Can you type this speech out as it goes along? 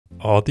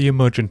Are the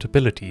emergent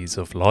abilities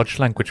of large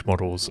language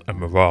models a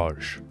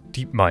mirage?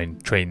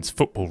 DeepMind trains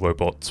football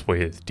robots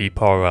with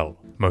DeepRL.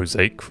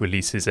 Mosaic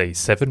releases a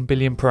 7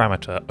 billion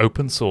parameter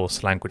open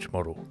source language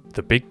model.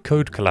 The Big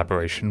Code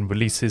collaboration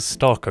releases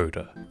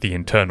StarCoder. The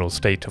internal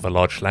state of a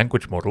large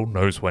language model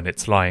knows when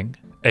it's lying.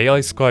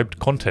 AI-scribed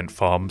content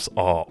farms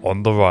are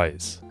on the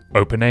rise.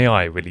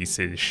 OpenAI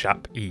releases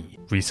Shap-E.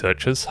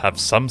 Researchers have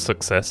some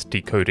success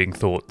decoding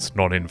thoughts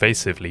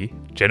non-invasively.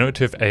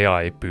 Generative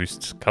AI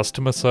boosts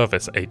customer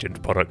service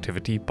agent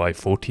productivity by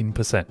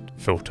 14%.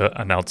 Filtir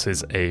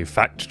announces a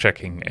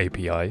fact-checking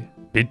API.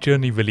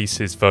 Midjourney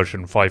releases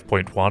version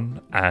 5.1,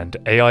 and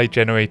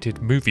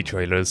AI-generated movie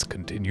trailers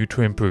continue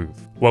to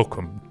improve.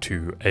 Welcome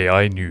to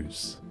AI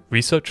News.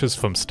 Researchers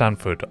from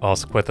Stanford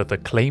ask whether the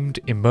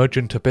claimed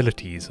emergent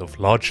abilities of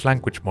large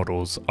language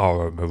models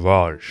are a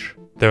mirage.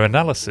 Their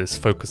analysis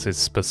focuses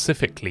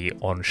specifically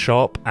on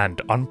sharp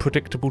and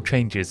unpredictable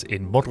changes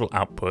in model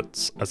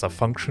outputs as a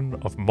function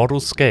of model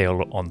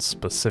scale on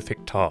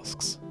specific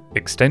tasks.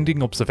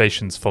 Extending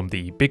observations from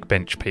the Big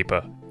Bench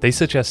paper, they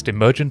suggest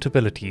emergent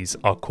abilities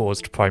are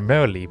caused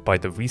primarily by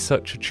the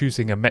researcher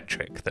choosing a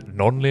metric that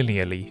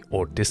non-linearly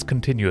or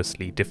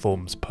discontinuously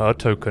deforms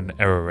per-token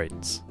error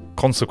rates.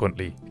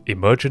 Consequently,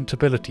 emergent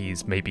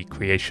abilities may be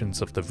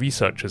creations of the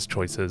researcher's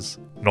choices,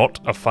 not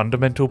a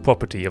fundamental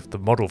property of the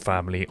model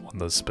family on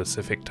the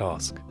specific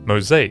task.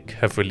 Mosaic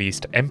have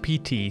released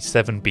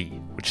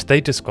MPT-7B, which they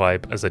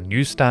describe as a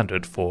new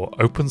standard for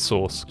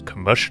open-source,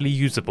 commercially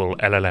usable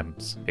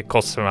LLMs. It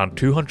costs around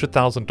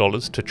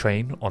 $200,000 to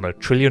train on 1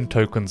 trillion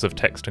tokens of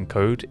text and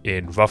code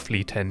in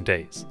roughly 10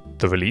 days.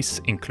 The release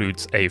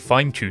includes a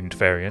fine-tuned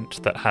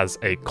variant that has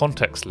a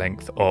context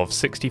length of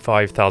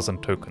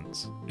 65,000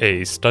 tokens.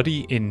 A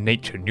study in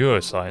Nature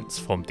Neuroscience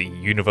from the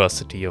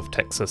University of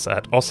Texas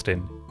at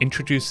Austin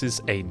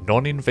introduces a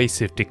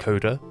non-invasive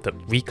decoder that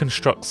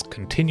reconstructs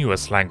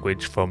continuous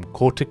language from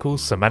cortical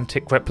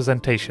semantic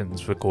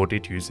representations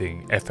recorded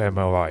using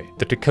fMRI.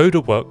 The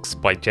decoder works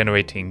by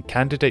generating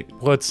candidate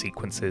word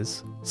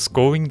sequences,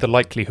 scoring the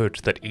likelihood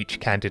that each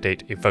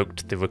candidate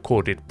evoked the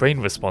recorded brain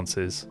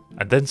responses,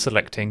 and then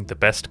selecting the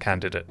best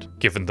candidate.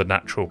 Given the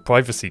natural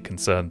privacy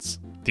concerns,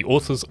 the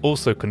authors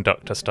also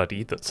conduct a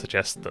study that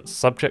suggests that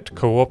subject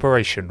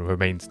cooperation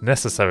remains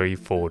necessary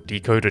for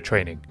decoder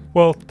training.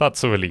 Well,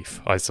 that's a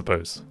relief, I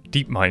suppose.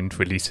 DeepMind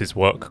releases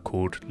work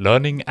called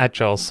Learning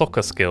Agile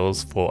Soccer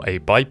Skills for a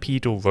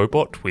Bipedal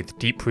Robot with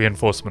Deep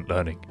Reinforcement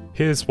Learning.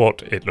 Here's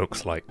what it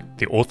looks like.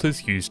 The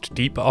authors used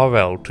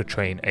DeepRL to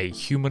train a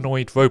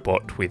humanoid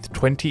robot with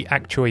 20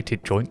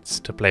 actuated joints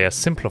to play a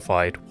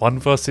simplified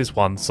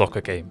 1-versus-1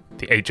 soccer game.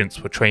 The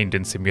agents were trained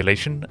in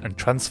simulation and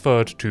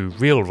transferred to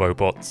real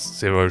robots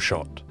zero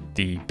shot.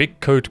 The Big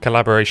Code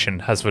collaboration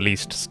has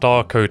released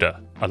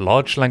StarCoder, a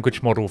large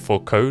language model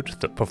for code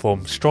that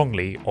performs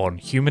strongly on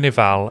human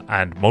eval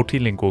and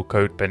multilingual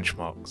code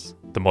benchmarks.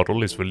 The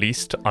model is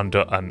released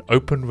under an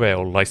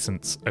OpenRail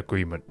license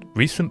agreement.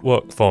 Recent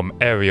work from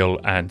Ariel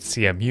and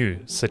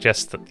CMU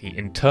suggests that the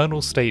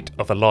internal state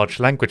of a large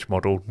language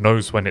model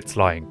knows when it's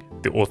lying.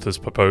 The authors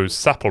propose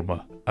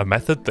Sapelma, a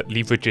method that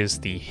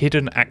leverages the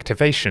hidden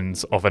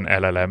activations of an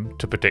LLM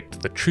to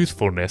predict the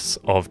truthfulness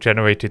of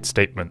generated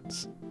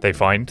statements. They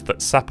find that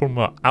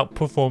Sapelma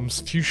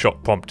outperforms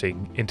few-shot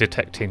prompting in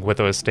detecting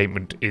whether a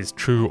statement is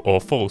true or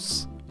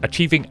false,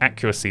 achieving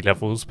accuracy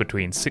levels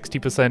between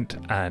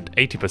 60% and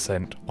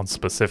 80% on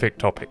specific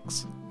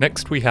topics.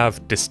 Next we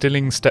have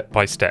Distilling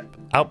Step-by-Step,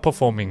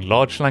 outperforming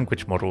large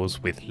language models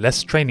with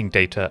less training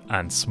data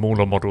and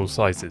smaller model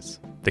sizes.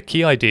 The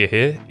key idea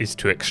here is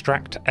to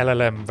extract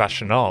LLM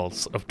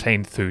rationales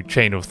obtained through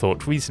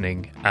chain-of-thought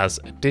reasoning as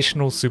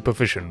additional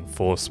supervision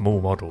for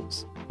small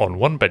models. On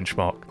one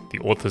benchmark, the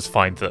authors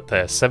find that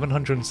their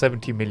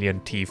 770 million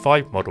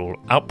T5 model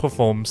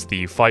outperforms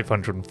the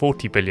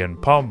 540 billion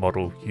Palm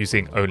model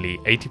using only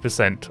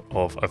 80%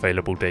 of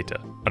available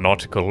data. An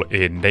article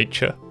in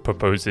Nature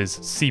proposes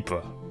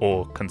CEBRA,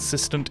 or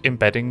consistent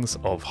embeddings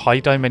of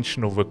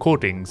high-dimensional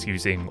recordings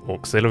using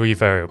auxiliary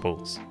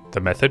variables. The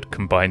method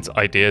combines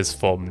ideas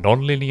from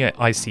nonlinear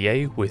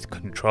ICA with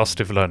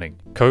contrastive learning.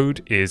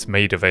 Code is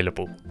made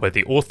available, where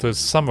the authors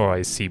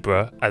summarize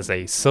CEBRA as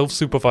a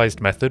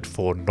self-supervised method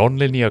for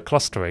nonlinear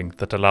clustering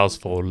that allows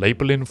for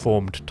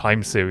label-informed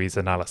time series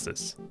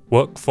analysis.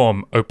 Work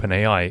from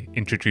OpenAI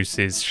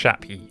introduces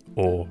Shap-E,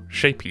 or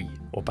Shap-E,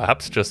 or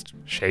perhaps just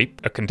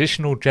Shape, a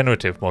conditional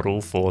generative model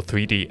for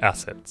 3D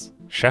assets.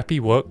 Shap-E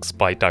works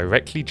by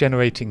directly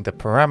generating the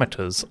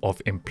parameters of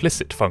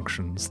implicit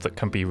functions that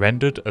can be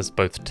rendered as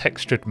both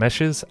textured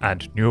meshes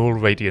and neural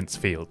radiance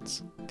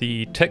fields.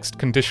 The text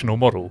conditional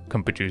model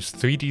can produce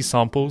 3D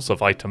samples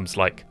of items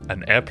like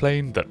an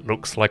airplane that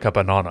looks like a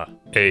banana,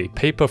 A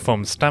paper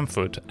from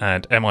Stanford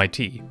and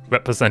MIT,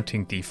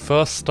 representing the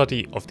first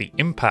study of the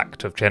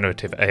impact of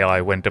generative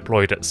AI when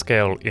deployed at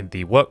scale in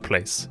the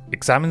workplace,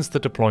 examines the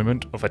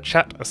deployment of a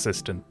chat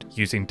assistant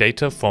using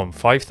data from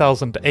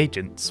 5,000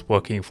 agents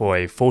working for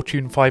a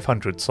Fortune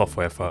 500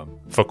 software firm.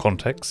 For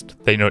context,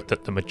 they note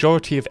that the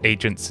majority of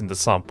agents in the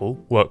sample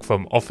work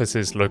from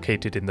offices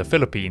located in the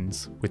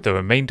Philippines, with the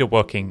remainder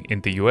working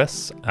in the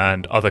US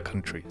and other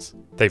countries.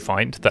 They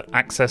find that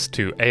access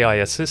to AI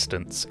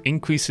assistants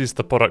increases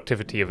the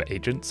productivity of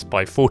agents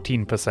by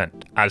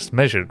 14%, as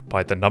measured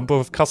by the number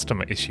of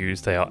customer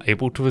issues they are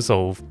able to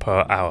resolve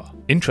per hour.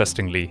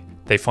 Interestingly,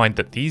 they find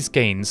that these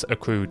gains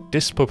accrue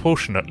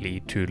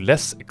disproportionately to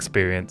less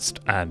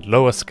experienced and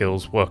lower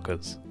skills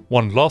workers.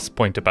 One last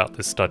point about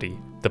this study: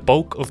 the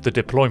bulk of the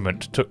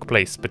deployment took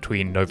place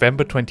between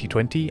November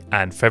 2020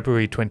 and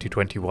February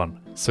 2021,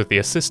 so the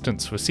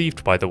assistance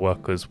received by the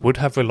workers would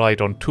have relied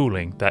on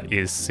tooling that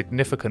is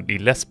significantly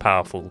less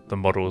powerful than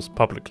models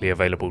publicly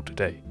available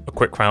today. A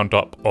quick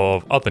roundup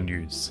of other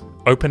news.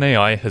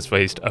 OpenAI has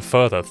raised a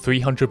further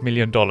 $300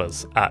 million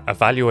at a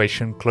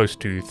valuation close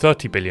to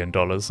 $30 billion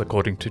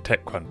according to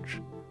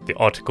TechCrunch. The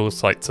article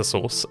cites a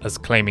source as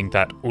claiming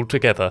that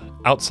altogether,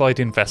 outside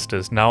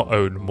investors now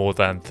own more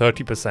than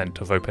 30%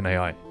 of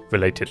OpenAI.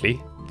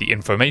 Relatedly, The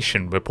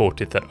Information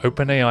reported that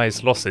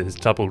OpenAI's losses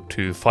doubled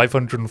to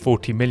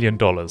 $540 million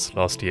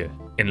last year.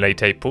 In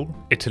late April,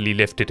 Italy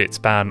lifted its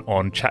ban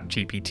on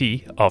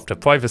ChatGPT after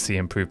privacy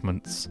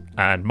improvements,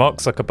 and Mark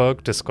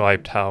Zuckerberg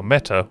described how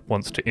Meta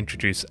wants to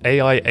introduce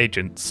AI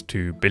agents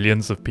to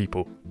billions of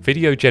people.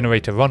 Video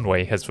generator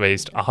Runway has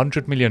raised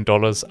 $100 million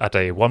at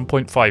a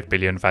 $1.5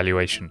 billion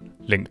valuation.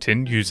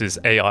 LinkedIn uses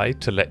AI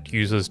to let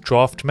users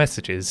draft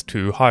messages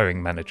to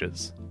hiring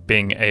managers.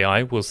 Bing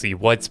AI will see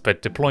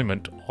widespread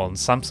deployment on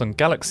Samsung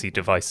Galaxy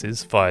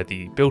devices via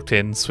the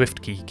built-in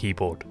SwiftKey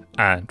keyboard.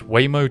 And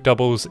Waymo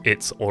doubles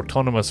its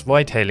autonomous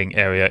ride-hailing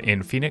area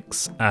in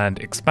Phoenix and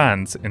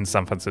expands in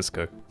San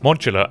Francisco.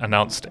 Modular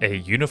announced a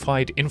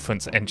unified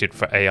inference engine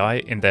for AI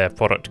in their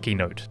product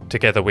keynote,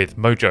 together with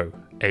Mojo,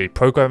 a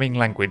programming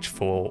language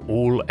for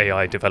all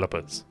AI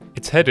developers.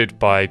 It's headed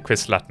by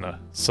Chris Latner,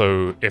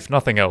 so if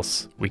nothing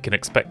else, we can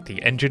expect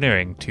the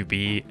engineering to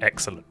be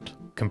excellent.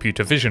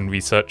 Computer vision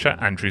researcher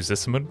Andrew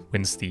Zisserman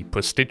wins the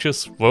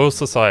prestigious Royal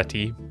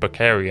Society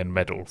Bakerian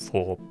Medal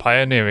for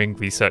pioneering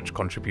research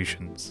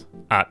contributions.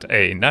 At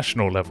a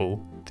national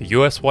level, the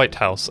US White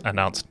House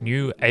announced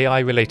new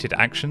AI-related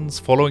actions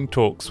following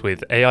talks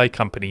with AI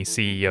company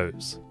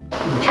CEOs.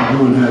 What you're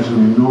doing has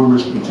an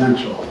enormous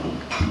potential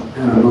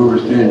and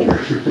enormous danger.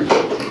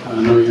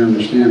 I know you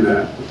understand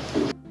that.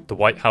 The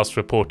White House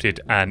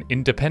reported an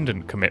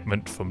independent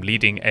commitment from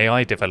leading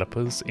AI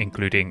developers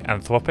including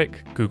Anthropic,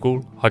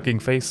 Google, Hugging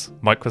Face,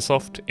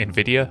 Microsoft,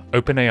 Nvidia,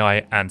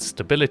 OpenAI, and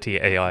Stability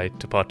AI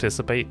to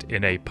participate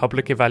in a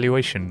public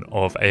evaluation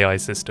of AI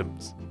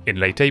systems. In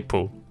late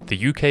April,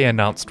 the UK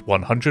announced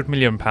 £100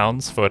 million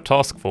for a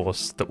task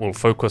force that will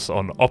focus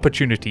on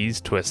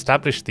opportunities to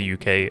establish the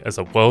UK as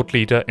a world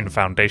leader in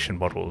foundation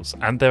models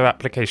and their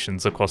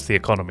applications across the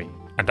economy,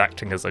 and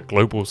acting as a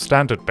global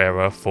standard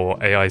bearer for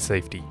AI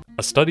safety.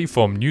 A study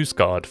from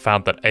NewsGuard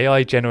found that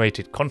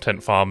AI-generated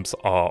content farms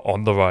are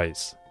on the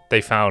rise.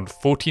 They found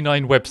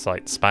 49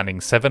 websites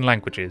spanning 7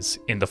 languages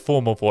in the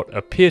form of what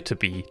appear to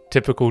be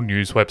typical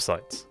news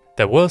websites.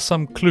 There were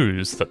some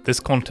clues that this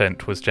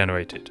content was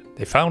generated.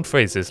 They found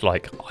phrases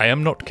like, "I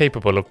am not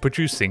capable of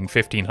producing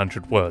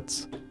 1,500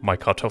 words," "my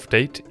cutoff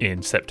date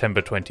in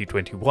September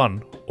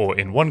 2021," or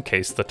in one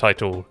case the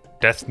title,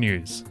 "Death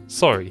News.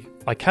 Sorry,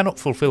 I cannot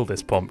fulfill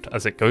this prompt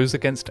as it goes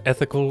against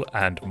ethical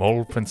and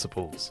moral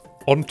principles."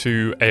 On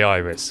to AI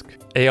risk.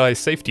 AI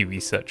safety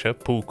researcher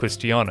Paul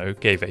Christiano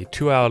gave a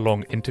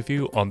 2-hour-long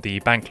interview on the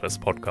Bankless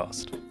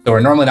podcast. So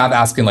we're normally not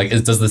asking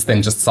does this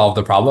thing just solve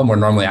the problem? We're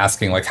normally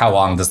asking how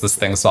long does this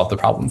thing solve the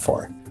problem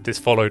for? This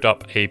followed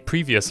up a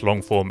previous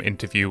long-form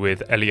interview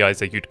with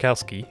Eliezer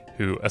Yudkowsky,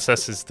 who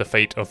assesses the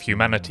fate of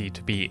humanity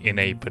to be in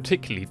a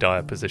particularly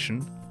dire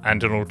position,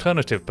 and an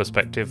alternative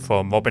perspective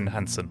from Robin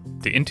Hanson.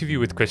 The interview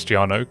with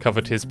Christiano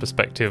covered his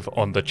perspective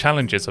on the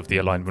challenges of the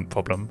alignment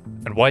problem,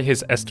 and why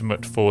his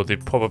estimate for the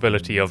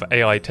probability of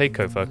AI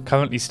takeover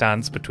currently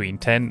stands between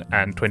 10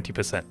 and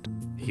 20%.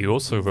 He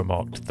also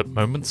remarked that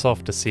moments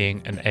after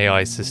seeing an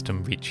AI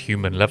system reach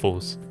human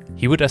levels,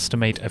 he would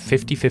estimate a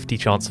 50-50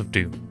 chance of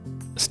doom,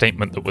 a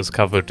statement that was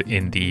covered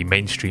in the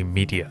mainstream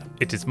media.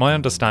 It is my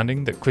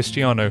understanding that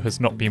Christiano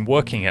has not been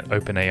working at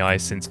OpenAI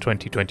since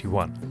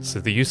 2021, so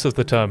the use of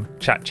the term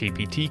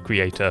ChatGPT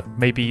creator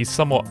may be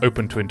somewhat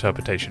open to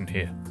interpretation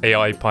here.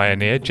 AI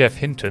pioneer Jeff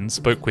Hinton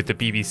spoke with the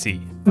BBC.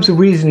 In terms of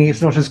reasoning,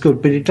 it's not as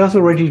good, but it does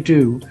already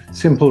do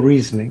simple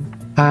reasoning.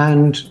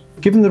 And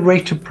given the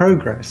rate of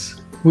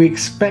progress, we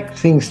expect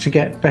things to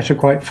get better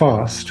quite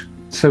fast,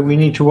 so we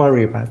need to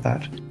worry about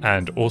that.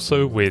 And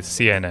also with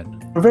CNN.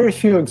 There are very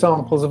few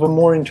examples of a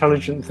more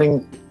intelligent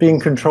thing being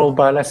controlled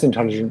by a less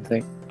intelligent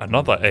thing.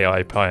 Another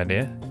AI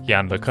pioneer,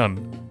 Yann LeCun,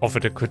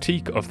 offered a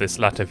critique of this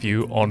latter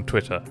view on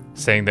Twitter,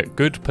 saying that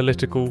good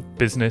political,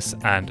 business,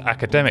 and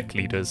academic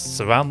leaders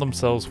surround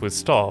themselves with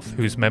staff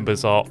whose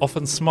members are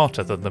often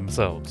smarter than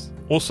themselves.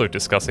 Also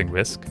discussing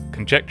risk,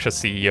 Conjecture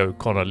CEO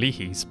Connor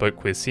Leahy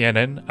spoke with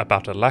CNN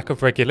about a lack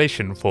of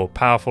regulation for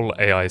powerful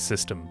AI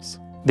systems.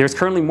 There's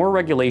currently more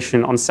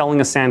regulation on selling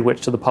a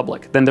sandwich to the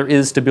public than there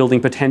is to building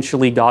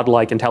potentially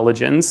godlike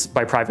intelligence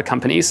by private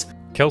companies.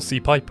 Kelsey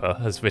Piper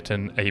has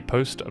written a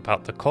post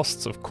about the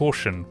costs of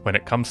caution when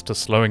it comes to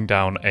slowing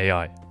down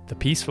AI. The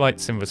piece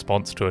writes in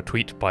response to a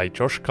tweet by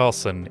Josh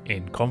Carson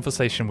in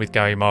conversation with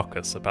Gary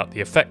Marcus about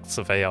the effects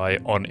of AI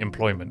on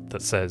employment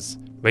that says,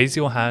 "Raise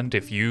your hand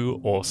if you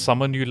or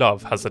someone you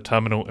love has a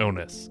terminal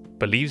illness,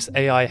 believes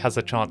AI has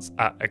a chance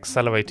at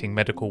accelerating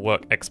medical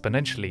work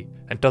exponentially,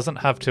 and doesn't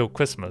have till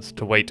Christmas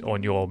to wait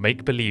on your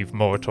make-believe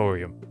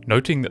moratorium."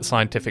 Noting that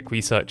scientific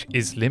research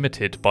is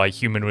limited by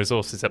human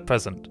resources at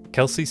present,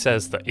 Kelsey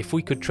says that if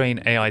we could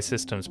train AI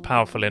systems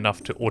powerful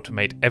enough to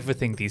automate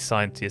everything these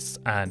scientists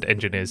and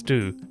engineers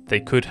do, they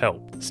could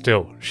help.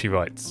 Still, she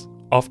writes,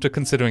 "After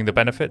considering the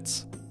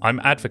benefits, I'm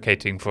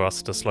advocating for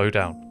us to slow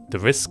down. The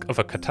risk of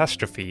a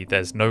catastrophe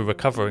there's no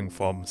recovering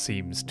from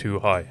seems too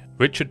high."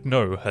 Richard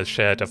No has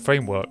shared a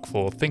framework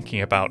for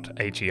thinking about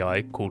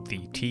AGI called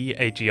the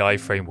t-AGI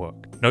framework,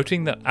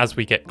 noting that as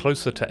we get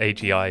closer to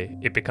AGI,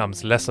 it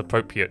becomes less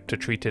appropriate to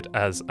treat it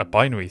as a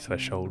binary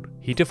threshold.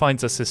 He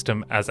defines a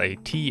system as a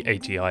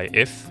t-AGI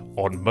if,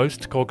 on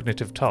most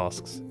cognitive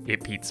tasks,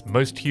 it beats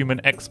most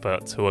human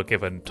experts who are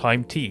given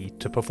time t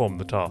to perform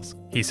the task.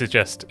 He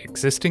suggests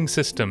existing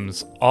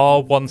systems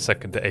are 1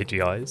 second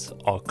AGIs,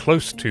 are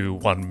close to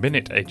 1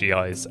 minute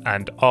AGIs,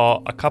 and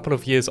are a couple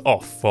of years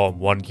off from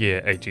 1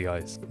 year AGIs.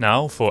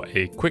 Now for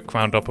a quick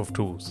roundup of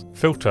tools.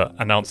 Filtir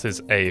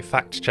announces a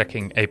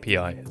fact-checking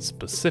API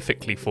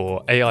specifically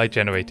for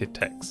AI-generated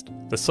text.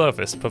 The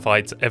service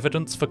provides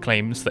evidence for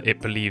claims that it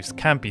believes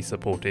can be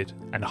supported,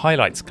 and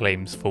highlights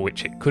claims for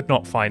which it could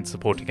not find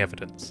supporting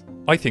evidence.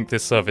 I think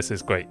this service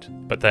is great,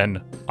 but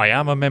then I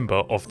am a member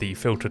of the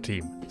Filtir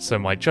team, so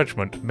my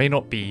judgment may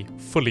not be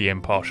fully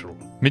impartial.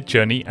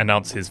 Midjourney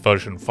announces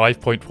version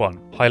 5.1,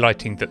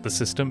 highlighting that the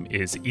system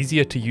is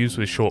easier to use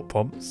with short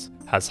prompts,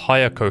 has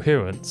higher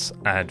coherence,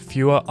 and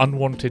fewer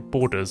unwanted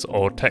borders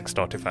or text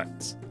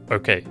artifacts.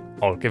 Okay,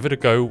 I'll give it a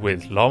go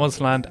with Llama's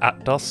Land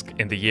at dusk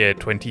in the year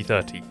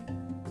 2030.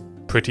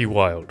 Pretty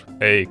wild.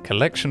 A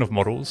collection of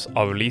models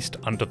are released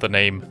under the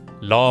name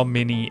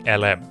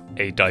LaMini-LM,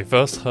 a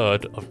diverse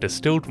herd of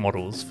distilled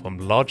models from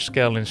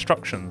large-scale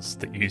instructions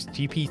that use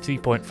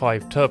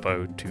GP3.5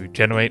 Turbo to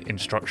generate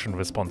instruction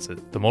responses.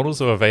 The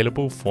models are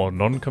available for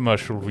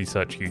non-commercial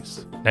research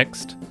use.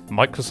 Next,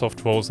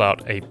 Microsoft rolls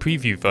out a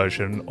preview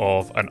version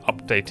of an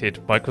updated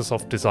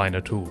Microsoft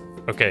Designer tool.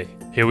 Okay,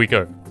 here we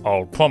go.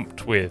 I'll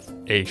prompt with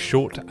a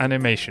short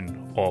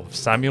animation of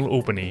Samuel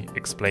Albany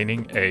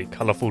explaining a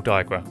colourful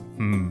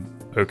diagram.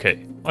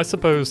 Okay. I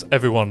suppose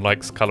everyone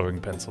likes colouring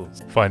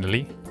pencils.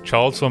 Finally,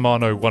 Charles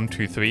Romano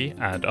 123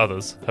 and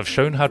others have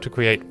shown how to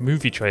create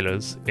movie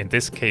trailers, in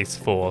this case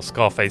for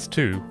Scarface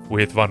 2,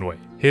 with Runway.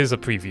 Here's a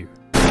preview.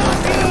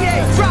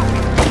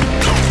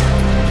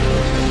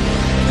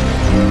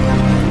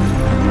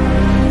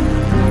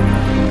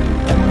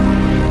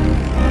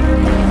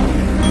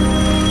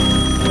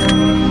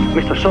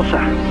 Mr.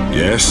 Sosa.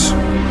 Yes?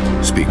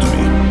 Speak to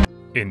me.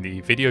 In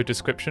the video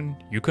description,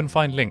 you can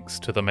find links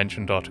to the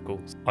mentioned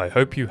articles. I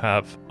hope you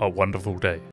have a wonderful day.